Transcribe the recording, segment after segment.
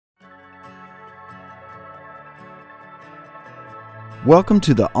Welcome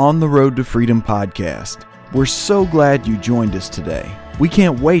to the On the Road to Freedom podcast. We're so glad you joined us today. We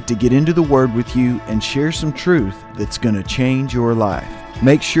can't wait to get into the Word with you and share some truth that's going to change your life.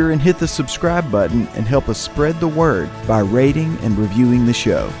 Make sure and hit the subscribe button and help us spread the word by rating and reviewing the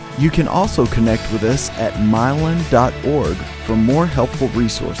show. You can also connect with us at mylan.org for more helpful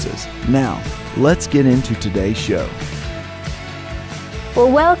resources. Now, let's get into today's show. Well,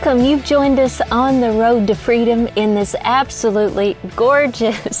 welcome. You've joined us on the road to freedom in this absolutely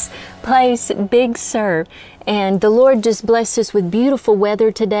gorgeous place, Big Sur. And the Lord just blessed us with beautiful weather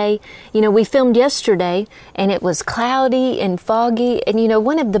today. You know, we filmed yesterday and it was cloudy and foggy. And you know,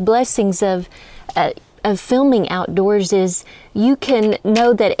 one of the blessings of filming outdoors is you can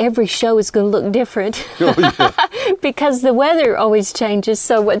know that every show is going to look different. Oh, yeah. Because the weather always changes.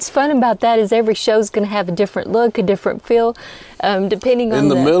 So what's fun about that is every show is going to have a different look, a different feel, depending on In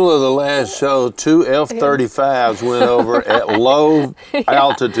the middle of the last show, 2 F-35s went over at low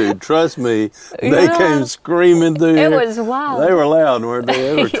altitude. Trust me, they came screaming through here. It was wild. They were loud, weren't they?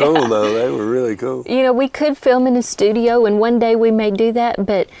 They were cool, though. They were really cool. You know, we could film in a studio, and one day we may do that,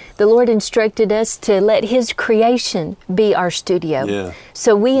 but the Lord instructed us to let His creation be our studio. Yeah.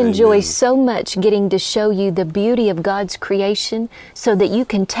 So we enjoy Amen. so much getting to show you the beauty of God's creation so that you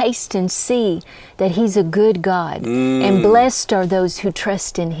can taste and see that He's a good God. And blessed are those who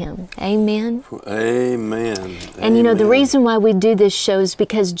trust in Him. Amen. Amen. And you know, the Amen. reason why we do this show is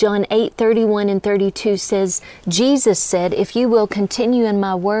because John 8:31 and 32 says, Jesus said, if you will continue in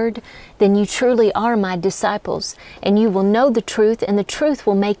my word, then you truly are my disciples, and you will know the truth, and the truth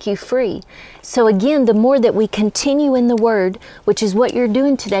will make you free. So again, the more that we continue in the Word, which is what you're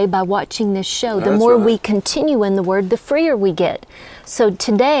doing today by watching this show, the That's more right. we continue in the Word, the freer we get. So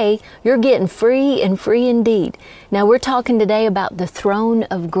today, you're getting free and free indeed. Now, we're talking today about the throne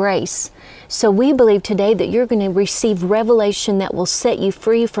of grace. So we believe today that you're going to receive revelation that will set you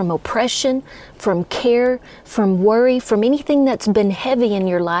free from oppression, from care, from worry, from anything that's been heavy in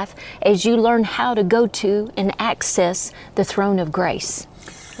your life as you learn how to go to and access the throne of grace.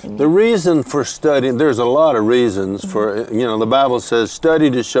 The reason for studying, there's a lot of reasons for, the Bible says,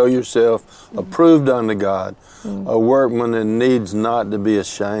 study to show yourself approved unto God, a workman that needs not to be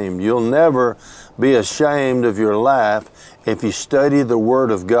ashamed. You'll never be ashamed of your life if you study the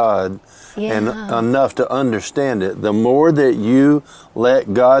Word of God and enough to understand it. The more that you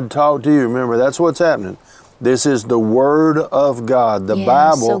let God talk to you, remember, that's what's happening. This is the Word of God. The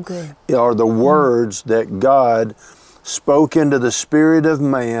Bible are the words that God spoke into the spirit of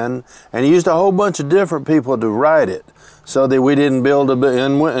man, and He used a whole bunch of different people to write it so that we didn't build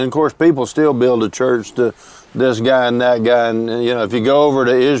and of course people still build a church to this guy and that guy, and if you go over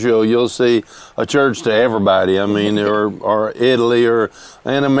to Israel, you'll see a church to everybody. I mean, or Italy or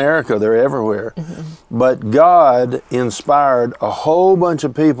in America, they're everywhere. But God inspired a whole bunch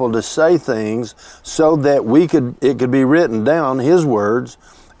of people to say things so that it could be written down, His words,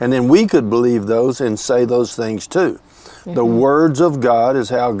 and then we could believe those and say those things too. The words of God is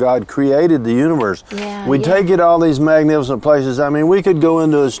how God created the universe. We take it all these magnificent places. I mean, we could go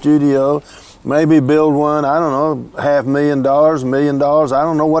into a studio, maybe build one, I don't know, $500,000, $1 million. I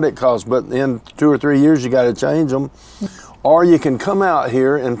don't know what it costs, but in 2 or 3 years you got to change them. Or you can come out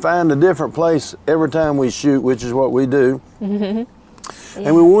here and find a different place every time we shoot, which is what we do. And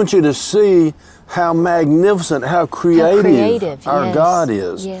we want you to see how magnificent, how creative our God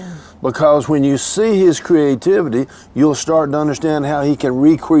is. Because when you see His creativity, you'll start to understand how He can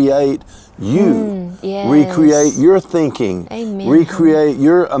recreate you, recreate your thinking, recreate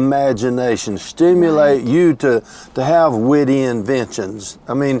your imagination, stimulate you to have witty inventions.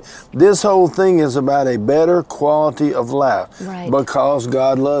 I mean, this whole thing is about a better quality of life because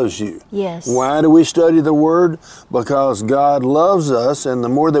God loves you. Why do we study the Word? Because God loves us, and the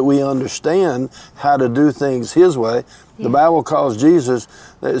more that we understand how to do things His way, the Bible calls Jesus,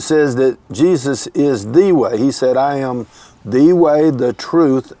 it says that Jesus is the way. He said, I am the way, the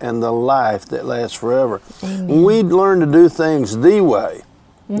truth, and the life that lasts forever. When we learn to do things the way,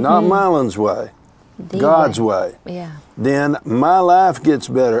 not Mylan's way, God's way, then my life gets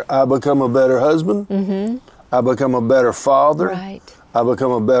better. I become a better husband. I become a better father. I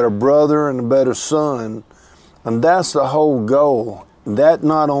become a better brother and a better son. And that's the whole goal. That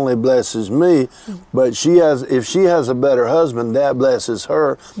not only blesses me, but if she has a better husband, that blesses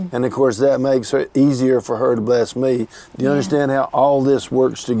her. And of course, that makes it easier for her to bless me. Do you understand how all this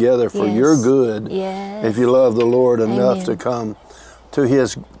works together for your good if you love the Lord enough to come to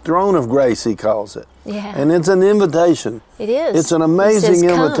His throne of grace, He calls it. And it's an invitation. It is. It's an amazing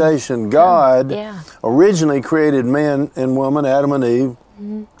invitation. God originally created man and woman, Adam and Eve,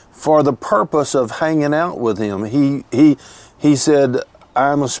 for the purpose of hanging out with him. He said,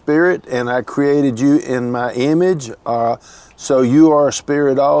 I'm a spirit and I created you in my image. So you are a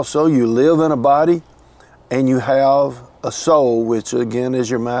spirit also. You live in a body and you have a soul, which again is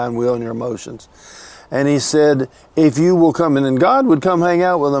your mind, will, and your emotions. And he said, if you will come in, and God would come hang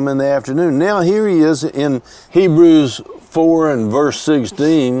out with them in the afternoon. Now here he is in Hebrews 4 and verse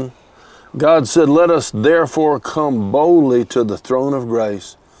 16. God said, let us therefore come boldly to the throne of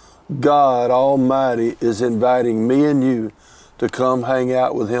grace. God Almighty is inviting me and you to come hang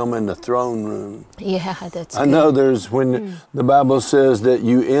out with him in the throne room. Yeah, that's I know there's when the Bible says that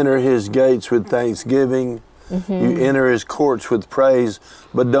you enter his gates with thanksgiving, you enter his courts with praise,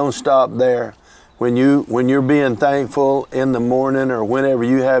 but don't stop there. When you're being thankful in the morning or whenever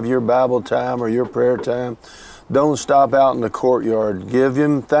you have your Bible time or your prayer time, don't stop out in the courtyard. Give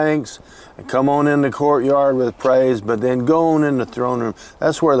him thanks and come on in the courtyard with praise, but then go on in the throne room.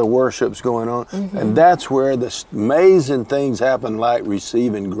 That's where the worship's going on. And that's where the amazing things happen, like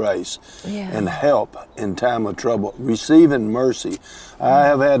receiving grace and help in time of trouble, receiving mercy. I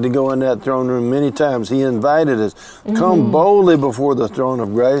have had to go in that throne room many times. He invited us, come boldly before the throne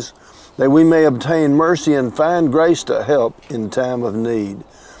of grace, that we may obtain mercy and find grace to help in time of need.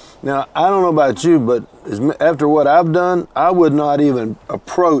 Now, I don't know about you, but after what I've done, I would not even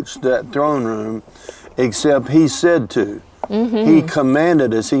approach that throne room except he said to. He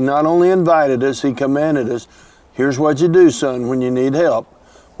commanded us. He not only invited us, he commanded us, here's what you do, son, when you need help.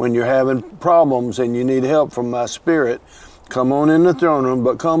 When you're having problems and you need help from my spirit, come on in the throne room,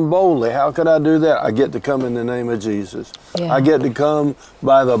 but come boldly. How could I do that? I get to come in the name of Jesus. I get to come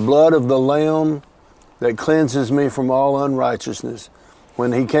by the blood of the Lamb that cleanses me from all unrighteousness.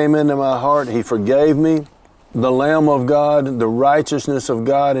 When he came into my heart, he forgave me. The Lamb of God, the righteousness of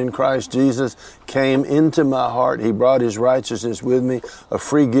God in Christ Jesus came into my heart. He brought his righteousness with me, a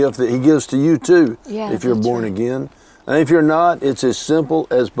free gift that he gives to you too, if you're born again. And if you're not, it's as simple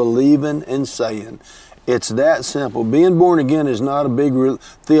as believing and saying. It's that simple. Being born again is not a big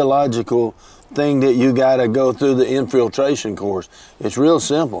theological thing that you got to go through the infiltration course. It's real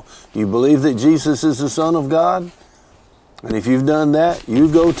simple. You believe that Jesus is the Son of God? And if you've done that,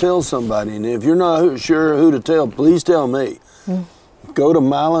 you go tell somebody. And if you're not sure who to tell, please tell me. Go to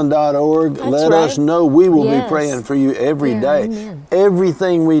mylan.org. Let us know. We will be praying for you every day. Amen.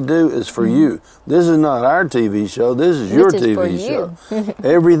 Everything we do is for you. This is not our TV show. This is your TV show.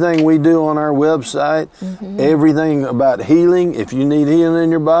 Everything we do on our website, everything about healing. If you need healing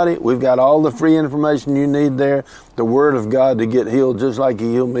in your body, we've got all the free information you need there. The Word of God to get healed, just like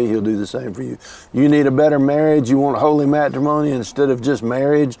he healed me, he'll do the same for you. You need a better marriage, you want holy matrimony instead of just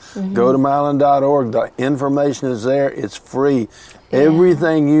marriage, go to mylan.org. The information is there. It's free.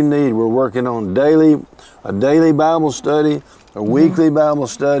 Everything you need, we're working on a daily Bible study, a weekly Bible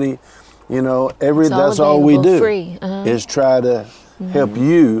study. You know, that's all we do is try to help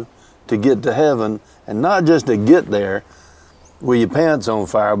you to get to heaven, and not just to get there with your pants on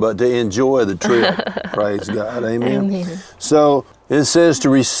fire, but to enjoy the trip. Praise God. Amen. So it says to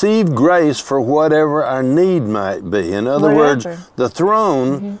receive grace for whatever our need might be. In other words, the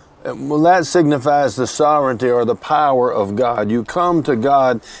throne, well, that signifies the sovereignty or the power of God. You come to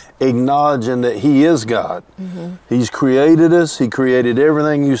God acknowledging that he is God. He's created us. He created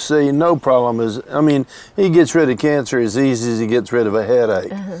everything you see. No problem he gets rid of cancer as easy as he gets rid of a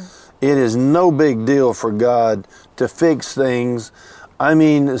headache. It is no big deal for God to fix things. I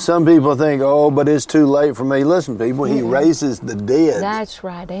mean, some people think, but it's too late for me. Listen, people, he raises the dead. That's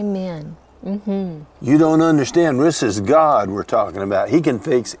right. Amen. You don't understand. This is God we're talking about. He can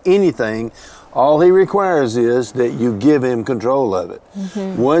fix anything. All he requires is that you give him control of it.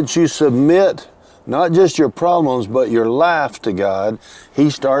 Once you submit not just your problems, but your life to God, he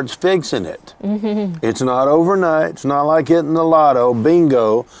starts fixing it. It's not overnight. It's not like hitting the lotto,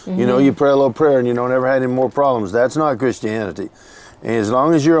 bingo. You know, you pray a little prayer and you don't ever have any more problems. That's not Christianity. And as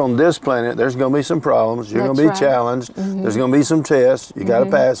long as you're on this planet, there's going to be some problems. You're going to be challenged. There's going to be some tests. You got to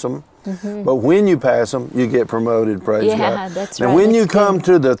pass them. But when you pass them, you get promoted, praise God. That's right. And when you come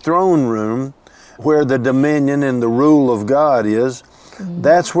to the throne room, where the dominion and the rule of God is,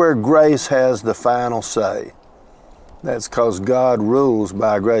 that's where grace has the final say. That's because God rules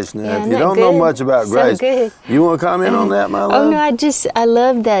by grace. Now, if you don't know much about grace, you want to comment on that, my love? Oh, no, I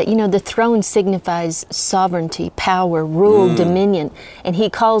love that, the throne signifies sovereignty, power, rule, dominion. And he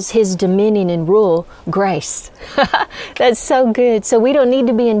calls his dominion and rule grace. That's so good. So we don't need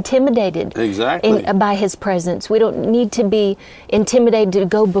to be intimidated by his presence. We don't need to be intimidated to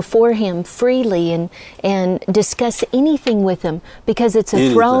go before him freely and discuss anything with him, because it's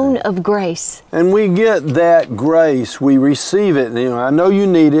a throne of grace. And we get that grace grace, we receive it. And, I know you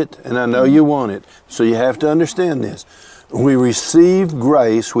need it, and I know you want it. So you have to understand this. We receive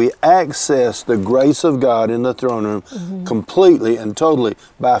grace, we access the grace of God in the throne room completely and totally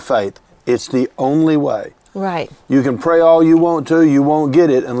by faith. It's the only way. Right. You can pray all you want to, you won't get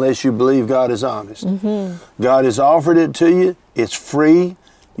it unless you believe God is honest. God has offered it to you. It's free.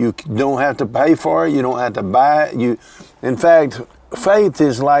 You don't have to pay for it. You don't have to buy it. In fact, faith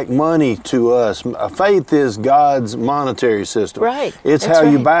is like money to us. Faith is God's monetary system. Right. It's That's how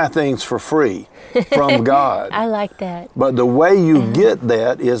you right. buy things for free from God. I like that. But the way you get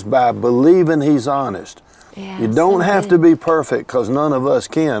that is by believing He's honest. Yeah, You don't so have good. to be perfect, because none of us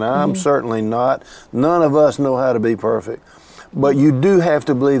can. I'm certainly not. None of us know how to be perfect. But you do have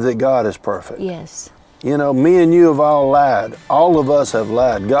to believe that God is perfect. Yes. Me and you have all lied. All of us have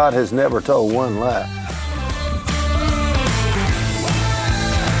lied. God has never told one lie.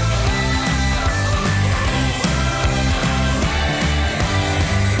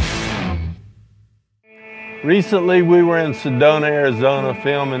 Recently, we were in Sedona, Arizona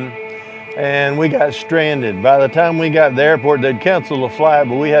filming, and we got stranded. By the time we got to the airport, they'd canceled the flight,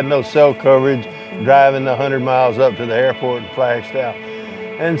 but we had no cell coverage driving the 100 miles up to the airport in Flagstaff.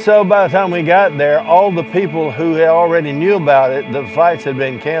 And so by the time we got there, all the people who had already knew about it, the flights had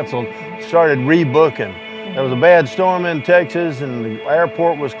been canceled, started rebooking. There was a bad storm in Texas, and the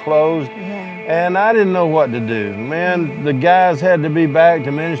airport was closed. And I didn't know what to do. Man, the guys had to be back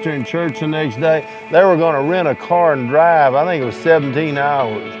to minister in church the next day. They were going to rent a car and drive. I think it was 17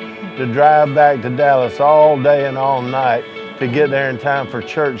 hours to drive back to Dallas all day and all night to get there in time for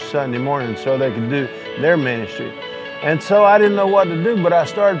church Sunday morning so they could do their ministry. And so I didn't know what to do, but I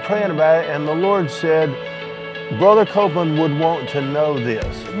started praying about it, and the Lord said, Brother Copeland would want to know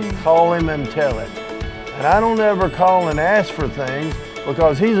this. Call him and tell him. And I don't ever call and ask for things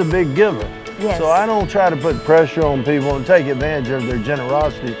because he's a big giver. Yes. So I don't try to put pressure on people and take advantage of their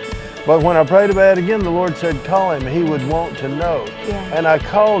generosity. But when I prayed about it again, the Lord said, call him. He would want to know. Yeah. And I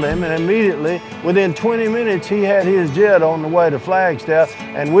called him, and immediately, within 20 minutes, he had his jet on the way to Flagstaff,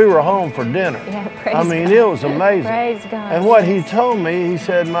 and we were home for dinner. Yeah, praise I mean, God. it was amazing. Praise God. And what he told me, he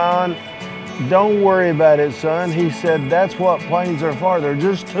said, Mon, don't worry about it, son. He said, that's what planes are for. They're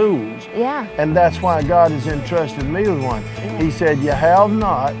just tools. Yeah. And that's why God has entrusted me with one. He said, you have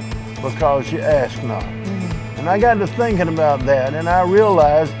not because you ask not. And I got to thinking about that, and I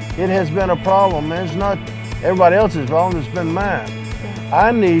realized it has been a problem, and it's not everybody else's problem, it's been mine.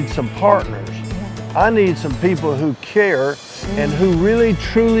 I need some partners. I need some people who care and who really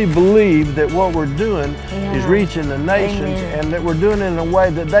truly believe that what we're doing is reaching the nations, and that we're doing it in a way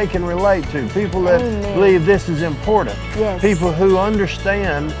that they can relate to. People that believe this is important. Yes. People who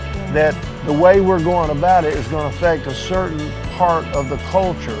understand that the way we're going about it is going to affect a certain part of the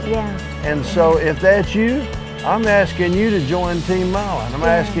culture. Yeah. And so if that's you, I'm asking you to join Team Milan. I'm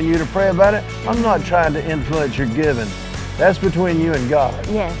asking you to pray about it. I'm not trying to influence your giving. That's between you and God.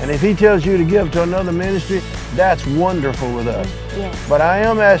 Yes. And if He tells you to give to another ministry, that's wonderful with us. Yes. But I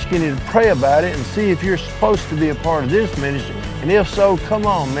am asking you to pray about it and see if you're supposed to be a part of this ministry. And if so, come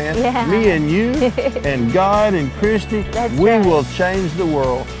on, man. Yeah. Me and you and God and Christy, That's we right. will change the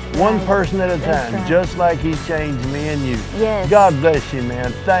world one Right. person at a That's time, right. just like He changed me and you. Yes. God bless you,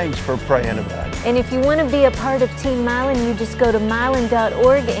 man. Thanks for praying about it. And if you want to be a part of Team Milan, you just go to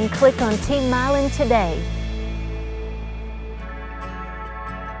milan.org and click on Team Milan today.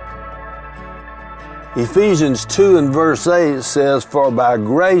 Ephesians 2 and verse 8 says, for by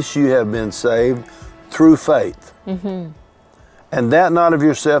grace you have been saved through faith. And that not of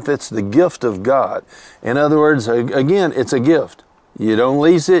yourself, it's the gift of God. In other words, again, it's a gift. You don't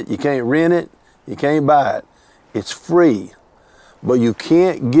lease it, you can't rent it, you can't buy it. It's free. But you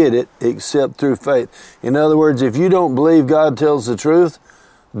can't get it except through faith. In other words, if you don't believe God tells the truth,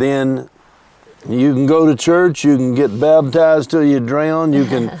 then you can go to church, you can get baptized till you drown, you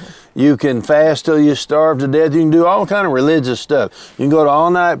can fast till you starve to death, you can do all kind of religious stuff. You can go to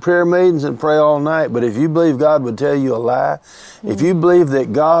all-night prayer meetings and pray all night, but if you believe God would tell you a lie, if you believe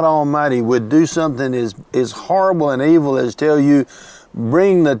that God Almighty would do something as horrible and evil as tell you,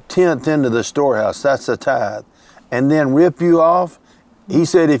 bring the tenth into the storehouse, that's the tithe, and then rip you off, He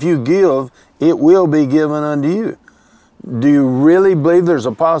said if you give, it will be given unto you. Do you really believe there's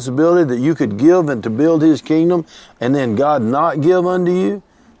a possibility that you could give and to build His kingdom and then God not give unto you?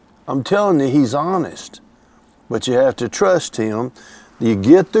 I'm telling you, He's honest. But you have to trust Him. You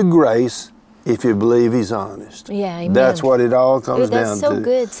get the grace if you believe He's honest. Yeah, amen. That's what it all comes down to. That's so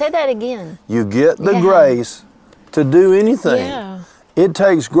good. Say that again. You get the grace to do anything. Yeah. It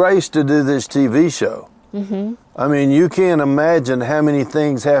takes grace to do this TV show. I mean, you can't imagine how many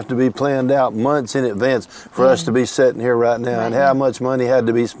things have to be planned out months in advance for us to be sitting here right now, and how much money had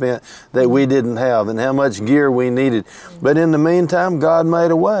to be spent that we didn't have, and how much gear we needed. But in the meantime, God made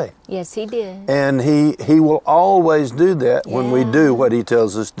a way. Yes, He did. And He will always do that when we do what He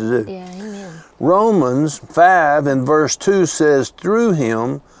tells us to do. Yeah, amen. Romans 5 and verse 2 says, through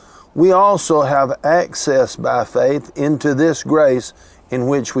Him we also have access by faith into this grace in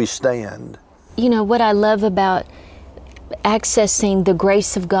which we stand. You know, what I love about accessing the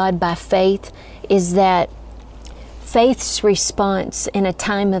grace of God by faith is that faith's response in a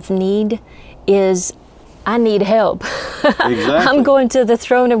time of need is, I need help. Exactly. I'm going to the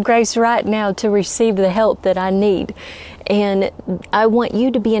throne of grace right now to receive the help that I need. And I want you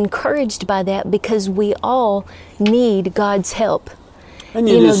to be encouraged by that, because we all need God's help. And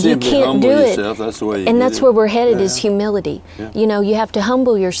you just you simply can't humble do yourself. it. That's the way you and do that's it. where we're headed, is humility. Yeah. You know, you have to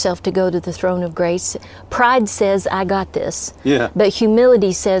humble yourself to go to the throne of grace. Pride says, I got this. Yeah. But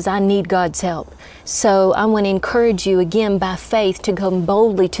humility says, I need God's help. So I want to encourage you again by faith to come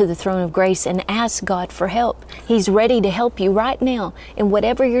boldly to the throne of grace and ask God for help. He's ready to help you right now in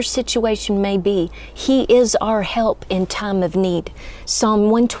whatever your situation may be. He is our help in time of need. Psalm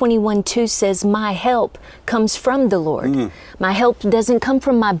 121:2 says, my help comes from the Lord. My help doesn't come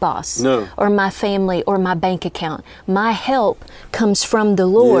from my boss or my family or my bank account. My help comes from the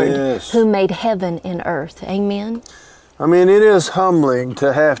Lord who made heaven and earth. Amen. I mean, it is humbling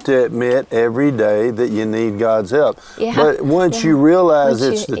to have to admit every day that you need God's help. Yeah. But once you realize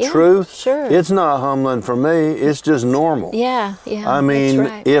it's the truth, it's not humbling for me. It's just normal. Yeah. I mean, that's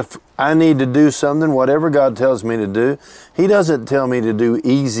right. if I need to do something, whatever God tells me to do, He doesn't tell me to do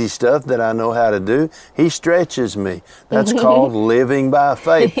easy stuff that I know how to do. He stretches me. That's called living by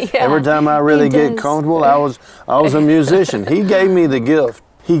faith. Every time I really get comfortable, I was a musician. He gave me the gift.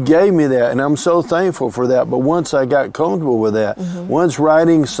 He gave me that, and I'm so thankful for that. But once I got comfortable with that, once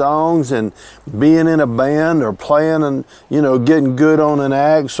writing songs and being in a band or playing and, getting good on an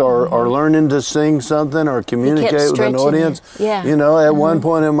axe or learning to sing something or communicate with an audience, at one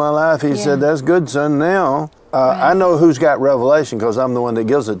point in my life, He said, that's good, son. Now, I know who's got revelation, because I'm the one that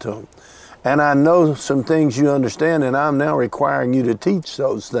gives it to him. And I know some things you understand, and I'm now requiring you to teach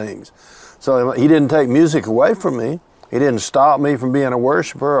those things. So He didn't take music away from me. He didn't stop me from being a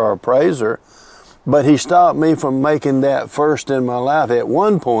worshiper or a praiser, but He stopped me from making that first in my life. At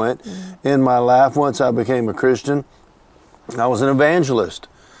one point in my life, once I became a Christian, I was an evangelist.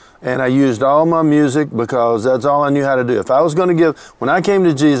 And I used all my music because that's all I knew how to do. If I was going to when I came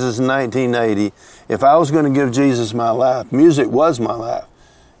to Jesus in 1980, if I was going to give Jesus my life, music was my life.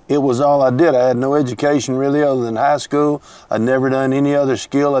 It was all I did. I had no education really other than high school. I'd never done any other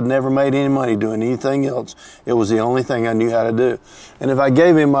skill. I'd never made any money doing anything else. It was the only thing I knew how to do. And if I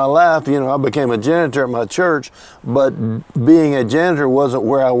gave Him my life, I became a janitor at my church, but being a janitor wasn't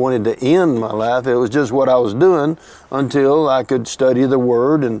where I wanted to end my life. It was just what I was doing until I could study the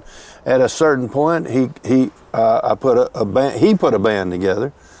Word. And at a certain point, He put a band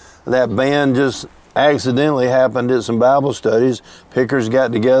together. That band just accidentally happened at some Bible studies. Pickers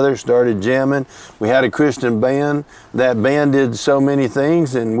got together, started jamming. We had a Christian band. That band did so many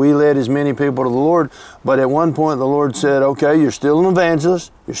things, and we led as many people to the Lord. But at one point, the Lord said, okay, you're still an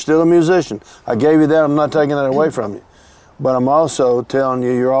evangelist. You're still a musician. I gave you that. I'm not taking that away from you. But I'm also telling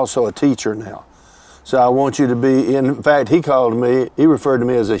you, you're also a teacher now. So I want you to be, in fact, He referred to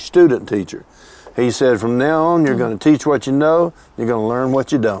me as a student teacher. He said, from now on, you're going to teach what you know. You're going to learn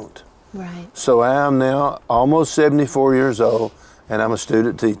what you don't. Right. So I am now almost 74 years old, and I'm a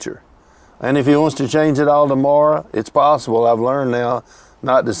student teacher. And if He wants to change it all tomorrow, it's possible. I've learned now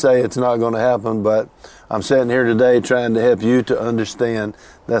not to say it's not going to happen, but I'm sitting here today trying to help you to understand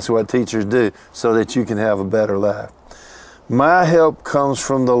that's what teachers do, so that you can have a better life. My help comes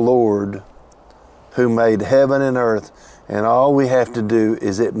from the Lord who made heaven and earth, and all we have to do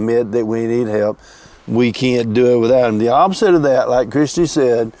is admit that we need help. We can't do it without Him. The opposite of that, like Christy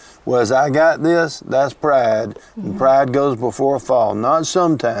said, was I got this, that's pride. And pride goes before a fall. Not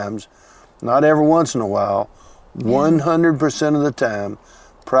sometimes, not every once in a while. 100% of the time,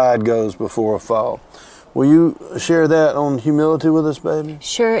 pride goes before a fall. Will you share that on humility with us, baby?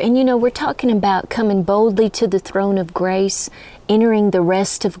 Sure. And we're talking about coming boldly to the throne of grace, entering the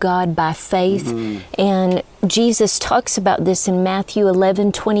rest of God by faith. And Jesus talks about this in Matthew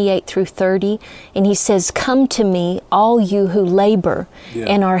 11:28 through 30. And He says, come to me, all you who labor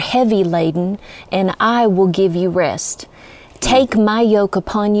and are heavy laden, and I will give you rest. Take my yoke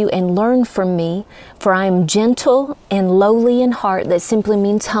upon you and learn from me, for I am gentle and lowly in heart. That simply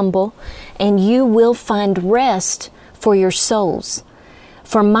means humble. And you will find rest for your souls.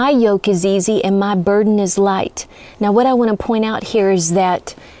 For my yoke is easy and my burden is light. Now what I want to point out here is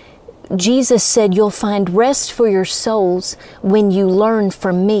that Jesus said you'll find rest for your souls when you learn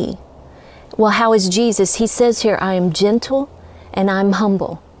from me. Well, how is Jesus? He says here, I am gentle and I'm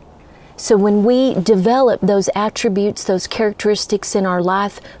humble. So when we develop those attributes, those characteristics in our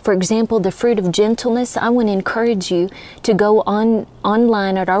life, for example, the fruit of gentleness, I want to encourage you to go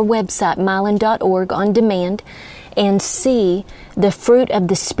online at our website, mylan.org, on demand, and see the fruit of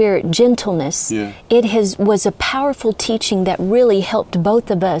the Spirit, gentleness. Yeah. It was a powerful teaching that really helped both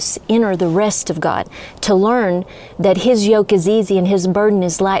of us enter the rest of God, to learn that His yoke is easy and His burden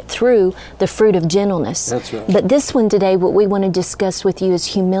is light through the fruit of gentleness. That's right. But this one today, what we want to discuss with you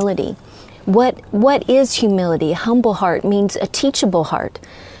is humility. What is humility? A humble heart means a teachable heart.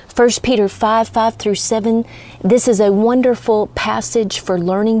 1 Peter 5:5-7, this is a wonderful passage for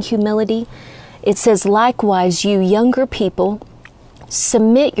learning humility. It says, likewise, you younger people,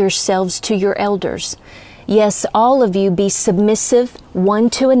 submit yourselves to your elders. Yes, all of you be submissive one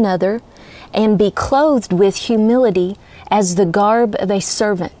to another, and be clothed with humility as the garb of a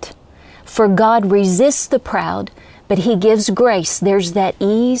servant. For God resists the proud, but He gives grace. There's that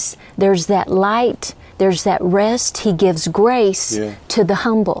ease, there's that light, there's that rest. He gives grace to the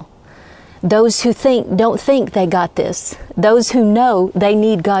humble. Those who don't think they got this. Those who know they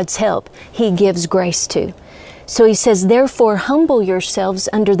need God's help, He gives grace to. So He says, therefore humble yourselves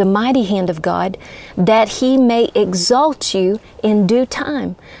under the mighty hand of God, that He may exalt you in due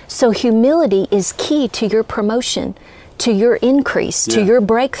time. So humility is key to your promotion, to your increase, to your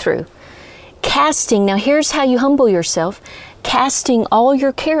breakthrough. Casting, now here's how you humble yourself, casting all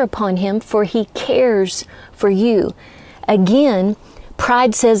your care upon Him, for He cares for you. Again,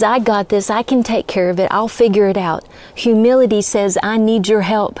 pride says, I got this, I can take care of it, I'll figure it out. Humility says, I need your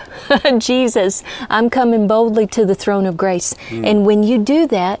help. Jesus, I'm coming boldly to the throne of grace. And when you do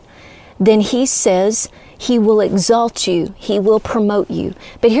that, then He says He will exalt you, He will promote you.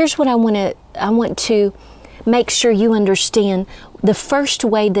 But here's what I want to make sure you understand. The first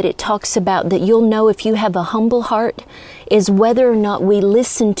way that it talks about that you'll know if you have a humble heart is whether or not we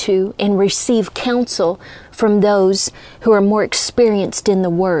listen to and receive counsel from those who are more experienced in the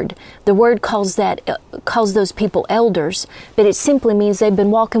Word. The Word calls those people elders, but it simply means they've been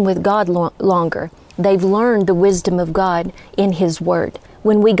walking with God longer. They've learned the wisdom of God in His Word.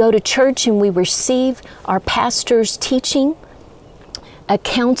 When we go to church and we receive our pastor's teaching, a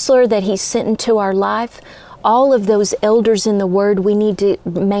counselor that He sent into our life, all of those elders in the Word, we need to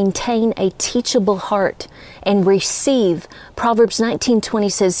maintain a teachable heart and receive. Proverbs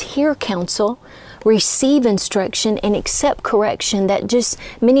 19:20 says, hear counsel, receive instruction, and accept correction. That just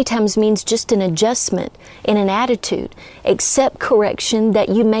many times means just an adjustment in an attitude. Accept correction that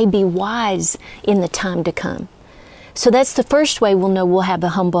you may be wise in the time to come. So that's the first way we'll know we'll have a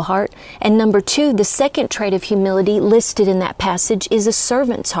humble heart. And number two, the second trait of humility listed in that passage is a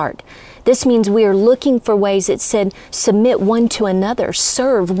servant's heart. This means we are looking for ways, it said, submit one to another,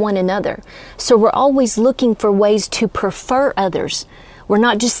 serve one another. So we're always looking for ways to prefer others. We're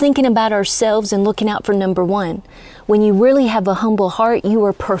not just thinking about ourselves and looking out for number one. When you really have a humble heart, you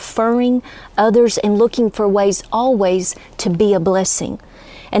are preferring others and looking for ways always to be a blessing.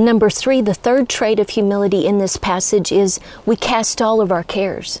 And number three, the third trait of humility in this passage is we cast all of our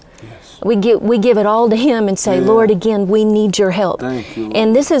cares. Yes. We give it all to Him and say, Lord, again, we need your help. Thank you, Lord.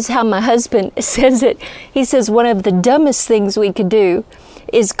 And this is how my husband says it. He says one of the dumbest things we could do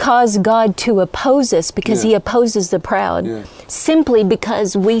is cause God to oppose us because He opposes the proud simply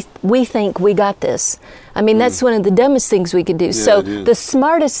because we think we got this. I mean, that's one of the dumbest things we could do. So the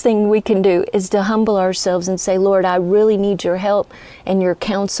smartest thing we can do is to humble ourselves and say, Lord, I really need your help and your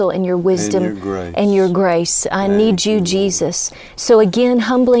counsel and your wisdom and your grace. I need you, Jesus. So again,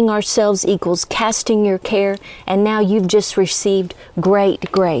 humbling ourselves equals casting your care, and now you've just received great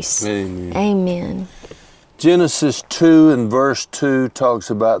grace. Amen. Amen. Genesis 2 and verse 2 talks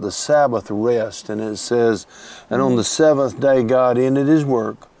about the Sabbath rest, and it says, and on the seventh day God ended His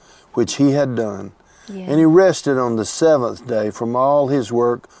work, which He had done, and He rested on the seventh day from all His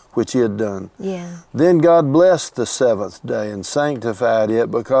work which He had done. Then God blessed the seventh day and sanctified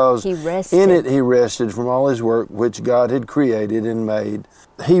it, because in it He rested from all His work which God had created and made.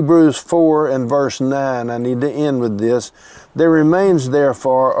 Hebrews 4 and verse 9, I need to end with this. There remains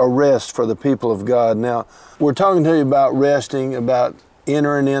therefore a rest for the people of God. Now, we're talking to you about resting, about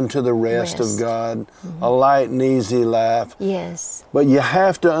entering into the rest of God, a light and easy life. Yes. But you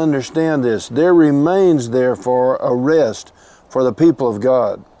have to understand this. There remains therefore a rest for the people of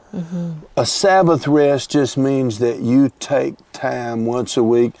God. A Sabbath rest just means that you take time once a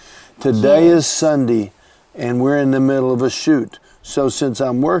week. Today is Sunday, and we're in the middle of a shoot. So since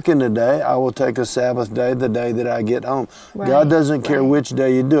I'm working today, I will take a Sabbath day the day that I get home. Right, God doesn't care right. which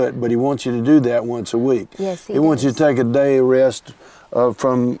day you do it, but He wants you to do that once a week. Yes, He wants you does. to take a day of rest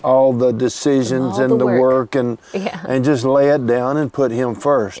from all the decisions From all and the the work Yeah. and just lay it down and put Him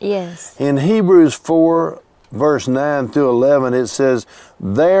first. Yes. In Hebrews 4, verse 9 through 11, it says,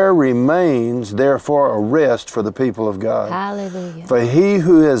 "There remains therefore a rest for the people of God. Hallelujah. For he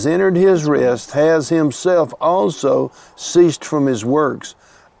who has entered his rest has himself also ceased from his works,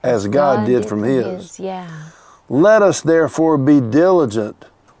 as God did from his. Yeah. Let us therefore be diligent,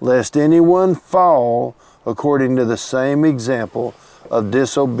 lest anyone fall according to the same example of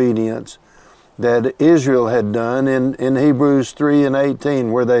disobedience that Israel had done in Hebrews 3 and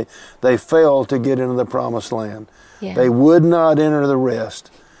 18, where they failed to get into the promised land. Yeah. They would not enter the rest.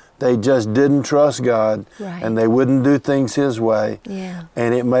 They just didn't trust God, Right. and they wouldn't do things His way. Yeah.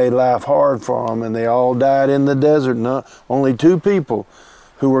 And it made life hard for them, and they all died in the desert. Only 2 people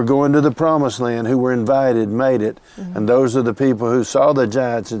who were going to the promised land, who were invited, made it. Mm-hmm. And those are the people who saw the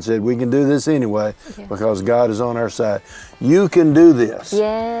giants and said, we can do this anyway Yeah. because God is on our side. You can do this.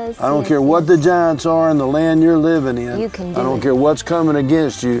 Yes. I don't yes, care what yes. the giants are in the land you're living in. You can I do don't it. care what's coming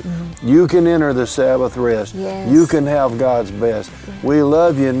against you. You can enter the Sabbath rest. Yes. You can have God's best. We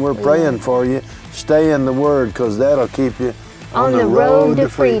love you and we're praying for you. Stay in the Word because that'll keep you On the road to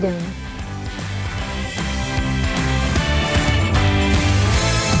freedom.